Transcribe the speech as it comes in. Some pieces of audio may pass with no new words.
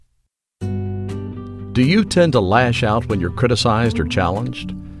Do you tend to lash out when you're criticized or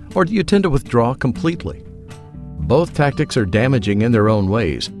challenged? Or do you tend to withdraw completely? Both tactics are damaging in their own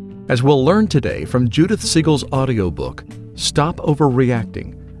ways, as we'll learn today from Judith Siegel's audiobook, Stop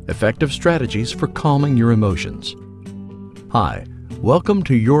Overreacting: Effective Strategies for Calming Your Emotions. Hi, welcome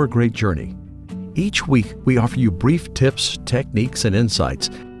to Your Great Journey. Each week, we offer you brief tips, techniques, and insights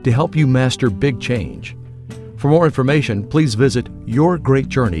to help you master big change. For more information, please visit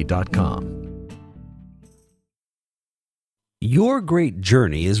yourgreatjourney.com. Your Great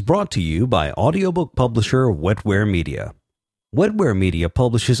Journey is brought to you by audiobook publisher Wetware Media. Wetware Media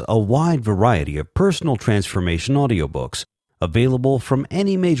publishes a wide variety of personal transformation audiobooks available from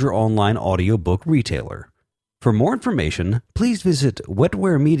any major online audiobook retailer. For more information, please visit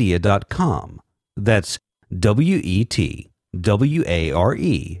wetwaremedia.com. That's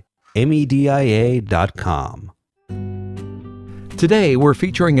WETWAREMEDIA.com. Today, we're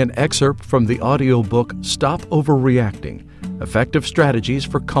featuring an excerpt from the audiobook Stop Overreacting: Effective Strategies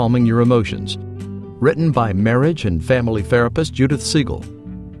for Calming Your Emotions, written by marriage and family therapist Judith Siegel.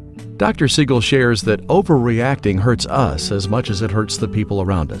 Dr. Siegel shares that overreacting hurts us as much as it hurts the people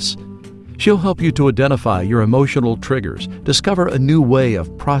around us. She'll help you to identify your emotional triggers, discover a new way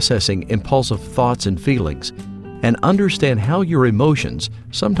of processing impulsive thoughts and feelings, and understand how your emotions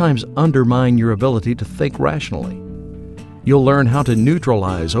sometimes undermine your ability to think rationally. You'll learn how to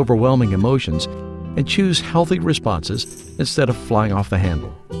neutralize overwhelming emotions and choose healthy responses instead of flying off the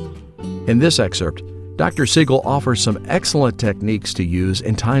handle. In this excerpt, Dr. Siegel offers some excellent techniques to use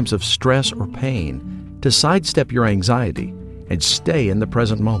in times of stress or pain to sidestep your anxiety and stay in the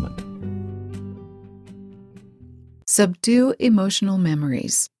present moment. Subdue emotional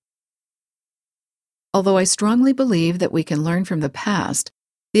memories. Although I strongly believe that we can learn from the past,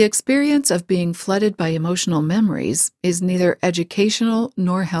 the experience of being flooded by emotional memories is neither educational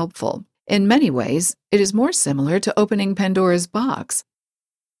nor helpful. In many ways, it is more similar to opening Pandora's box.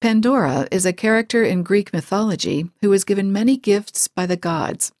 Pandora is a character in Greek mythology who was given many gifts by the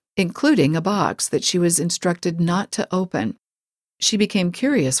gods, including a box that she was instructed not to open. She became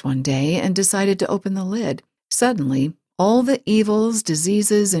curious one day and decided to open the lid. Suddenly, all the evils,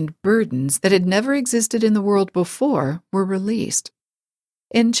 diseases, and burdens that had never existed in the world before were released.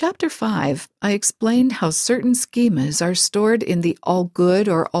 In Chapter 5, I explained how certain schemas are stored in the all good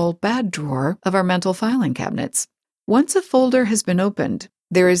or all bad drawer of our mental filing cabinets. Once a folder has been opened,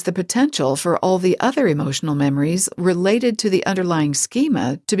 there is the potential for all the other emotional memories related to the underlying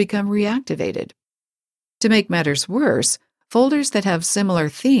schema to become reactivated. To make matters worse, folders that have similar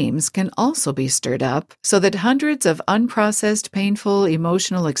themes can also be stirred up so that hundreds of unprocessed, painful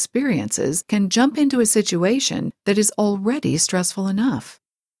emotional experiences can jump into a situation that is already stressful enough.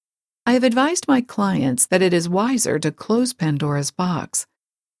 I have advised my clients that it is wiser to close Pandora's box.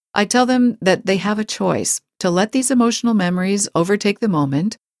 I tell them that they have a choice to let these emotional memories overtake the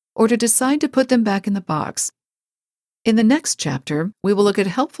moment or to decide to put them back in the box. In the next chapter, we will look at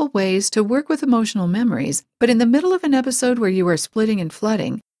helpful ways to work with emotional memories, but in the middle of an episode where you are splitting and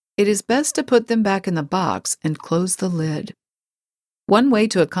flooding, it is best to put them back in the box and close the lid. One way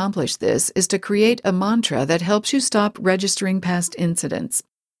to accomplish this is to create a mantra that helps you stop registering past incidents.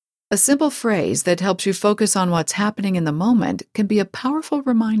 A simple phrase that helps you focus on what's happening in the moment can be a powerful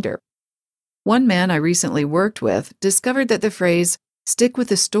reminder. One man I recently worked with discovered that the phrase, "stick with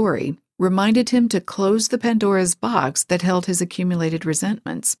the story," reminded him to close the Pandora's box that held his accumulated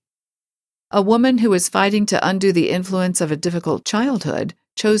resentments. A woman who was fighting to undo the influence of a difficult childhood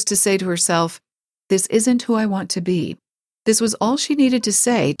chose to say to herself, "This isn't who I want to be." This was all she needed to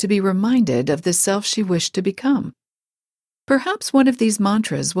say to be reminded of the self she wished to become. Perhaps one of these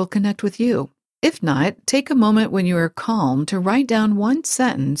mantras will connect with you. If not, take a moment when you are calm to write down one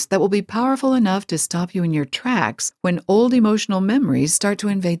sentence that will be powerful enough to stop you in your tracks when old emotional memories start to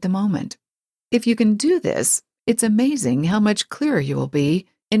invade the moment. If you can do this, it's amazing how much clearer you will be,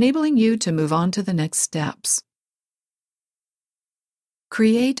 enabling you to move on to the next steps.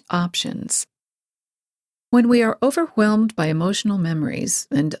 Create options. When we are overwhelmed by emotional memories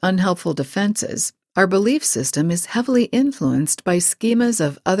and unhelpful defenses, our belief system is heavily influenced by schemas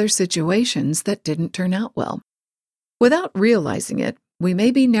of other situations that didn't turn out well. Without realizing it, we may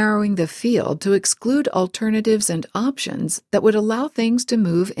be narrowing the field to exclude alternatives and options that would allow things to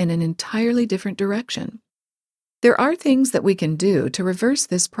move in an entirely different direction. There are things that we can do to reverse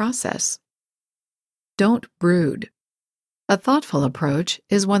this process. Don't brood. A thoughtful approach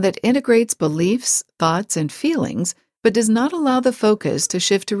is one that integrates beliefs, thoughts, and feelings, but does not allow the focus to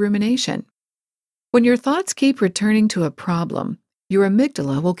shift to rumination. When your thoughts keep returning to a problem, your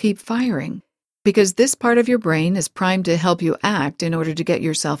amygdala will keep firing. Because this part of your brain is primed to help you act in order to get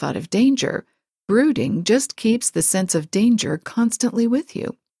yourself out of danger, Brooding just keeps the sense of danger constantly with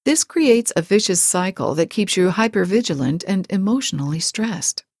you. This creates a vicious cycle that keeps you hypervigilant and emotionally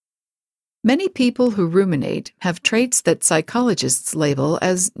stressed. Many people who ruminate have traits that psychologists label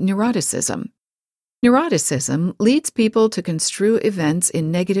as neuroticism. Neuroticism leads people to construe events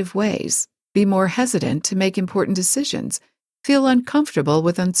in negative ways, be more hesitant to make important decisions, feel uncomfortable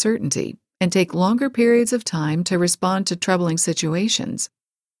with uncertainty, and take longer periods of time to respond to troubling situations.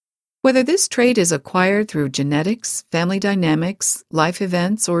 Whether this trait is acquired through genetics, family dynamics, life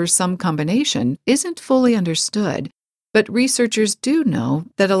events, or some combination isn't fully understood, but researchers do know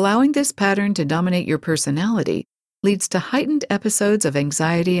that allowing this pattern to dominate your personality leads to heightened episodes of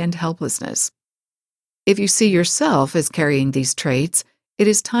anxiety and helplessness. If you see yourself as carrying these traits, it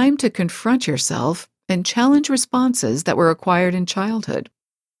is time to confront yourself and challenge responses that were acquired in childhood.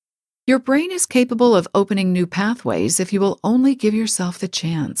 Your brain is capable of opening new pathways if you will only give yourself the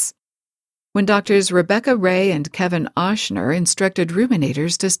chance. When doctors Rebecca Ray and Kevin Oshner instructed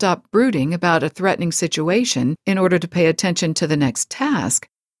ruminators to stop brooding about a threatening situation in order to pay attention to the next task,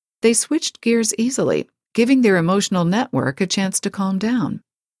 they switched gears easily, giving their emotional network a chance to calm down.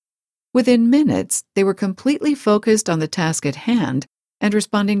 Within minutes, they were completely focused on the task at hand and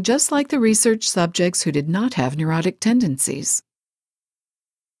responding just like the research subjects who did not have neurotic tendencies.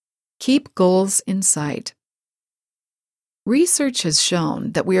 Keep goals in sight. Research has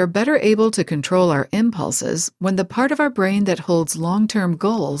shown that we are better able to control our impulses when the part of our brain that holds long-term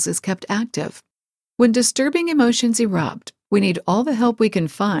goals is kept active. When disturbing emotions erupt, we need all the help we can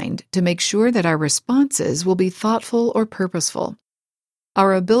find to make sure that our responses will be thoughtful or purposeful.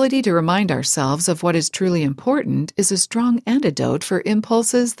 Our ability to remind ourselves of what is truly important is a strong antidote for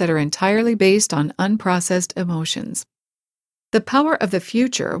impulses that are entirely based on unprocessed emotions. The power of the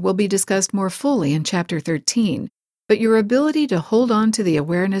future will be discussed more fully in Chapter 13, but your ability to hold on to the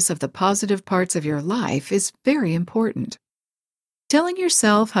awareness of the positive parts of your life is very important. Telling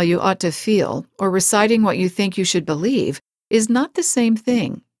yourself how you ought to feel or reciting what you think you should believe is not the same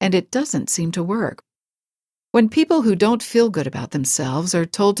thing, and it doesn't seem to work. When people who don't feel good about themselves are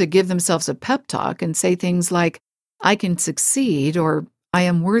told to give themselves a pep talk and say things like, "I can succeed," or "I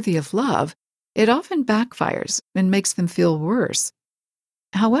am worthy of love," it often backfires and makes them feel worse.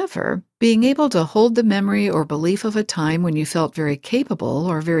 However, being able to hold the memory or belief of a time when you felt very capable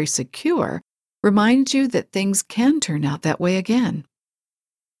or very secure reminds you that things can turn out that way again.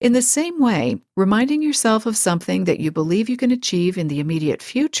 In the same way, reminding yourself of something that you believe you can achieve in the immediate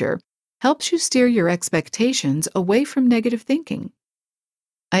future helps you steer your expectations away from negative thinking.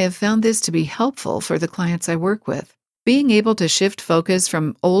 I have found this to be helpful for the clients I work with. Being able to shift focus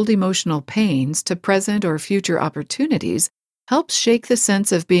from old emotional pains to present or future opportunities helps shake the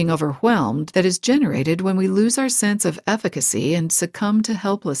sense of being overwhelmed that is generated when we lose our sense of efficacy and succumb to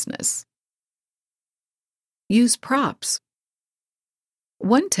helplessness. Use props.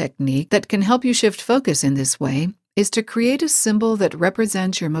 One technique that can help you shift focus in this way is to create a symbol that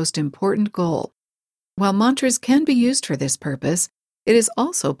represents your most important goal. While mantras can be used for this purpose, it is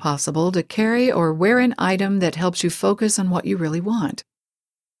also possible to carry or wear an item that helps you focus on what you really want.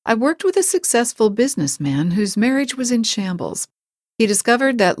 I worked with a successful businessman whose marriage was in shambles. He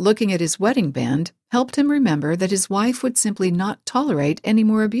discovered that looking at his wedding band helped him remember that his wife would simply not tolerate any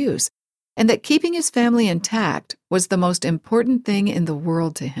more abuse, and that keeping his family intact was the most important thing in the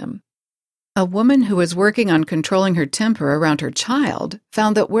world to him. A woman who was working on controlling her temper around her child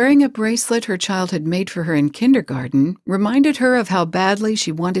found that wearing a bracelet her child had made for her in kindergarten reminded her of how badly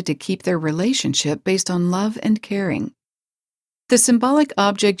she wanted to keep their relationship based on love and caring. The symbolic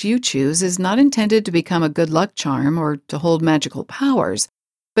object you choose is not intended to become a good luck charm or to hold magical powers,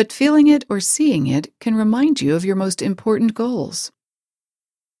 but feeling it or seeing it can remind you of your most important goals.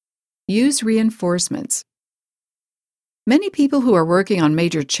 Use reinforcements. Many people who are working on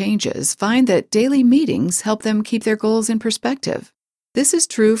major changes find that daily meetings help them keep their goals in perspective. This is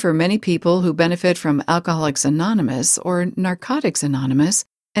true for many people who benefit from Alcoholics Anonymous or Narcotics Anonymous,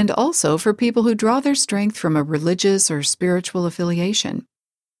 and also for people who draw their strength from a religious or spiritual affiliation.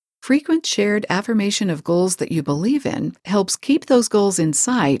 Frequent shared affirmation of goals that you believe in helps keep those goals in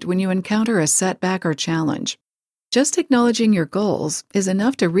sight when you encounter a setback or challenge. Just acknowledging your goals is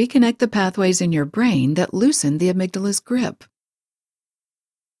enough to reconnect the pathways in your brain that loosen the amygdala's grip.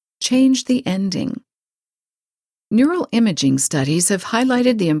 Change the ending. Neural imaging studies have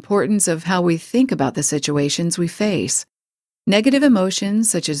highlighted the importance of how we think about the situations we face. Negative emotions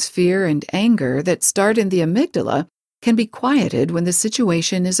such as fear and anger that start in the amygdala can be quieted when the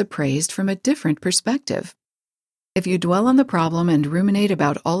situation is appraised from a different perspective. If you dwell on the problem and ruminate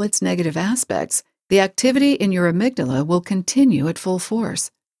about all its negative aspects, the activity in your amygdala will continue at full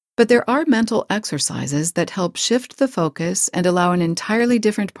force. But there are mental exercises that help shift the focus and allow an entirely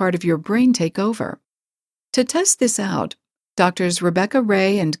different part of your brain take over. To test this out, Doctors Rebecca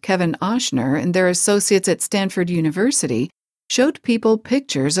Ray and Kevin Oshner and their associates at Stanford University showed people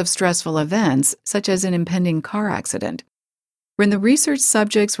pictures of stressful events, such as an impending car accident. When the research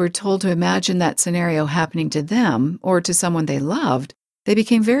subjects were told to imagine that scenario happening to them or to someone they loved, they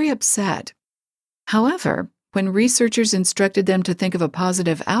became very upset. However, when researchers instructed them to think of a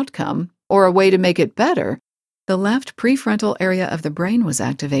positive outcome or a way to make it better, the left prefrontal area of the brain was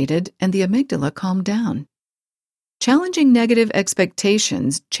activated and the amygdala calmed down. Challenging negative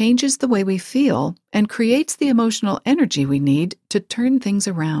expectations changes the way we feel and creates the emotional energy we need to turn things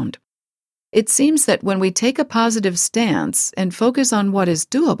around. It seems that when we take a positive stance and focus on what is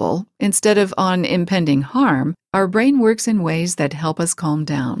doable instead of on impending harm, our brain works in ways that help us calm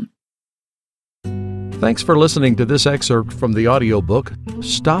down. Thanks for listening to this excerpt from the audiobook,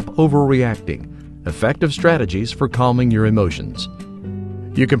 Stop Overreacting: Effective Strategies for Calming Your Emotions.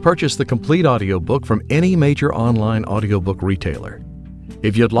 You can purchase the complete audiobook from any major online audiobook retailer.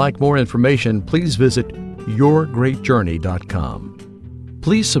 If you'd like more information, please visit yourgreatjourney.com.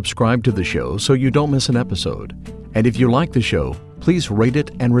 Please subscribe to the show so you don't miss an episode. And if you like the show, please rate it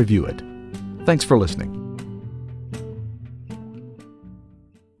and review it. Thanks for listening.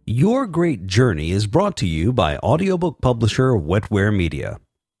 Your Great Journey is brought to you by audiobook publisher Wetware Media.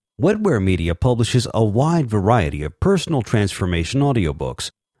 Wetware Media publishes a wide variety of personal transformation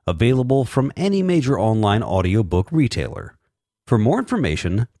audiobooks available from any major online audiobook retailer. For more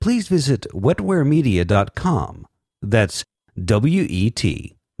information, please visit wetwaremedia.com. That's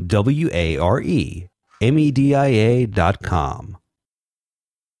WETWAREMEDIA.com.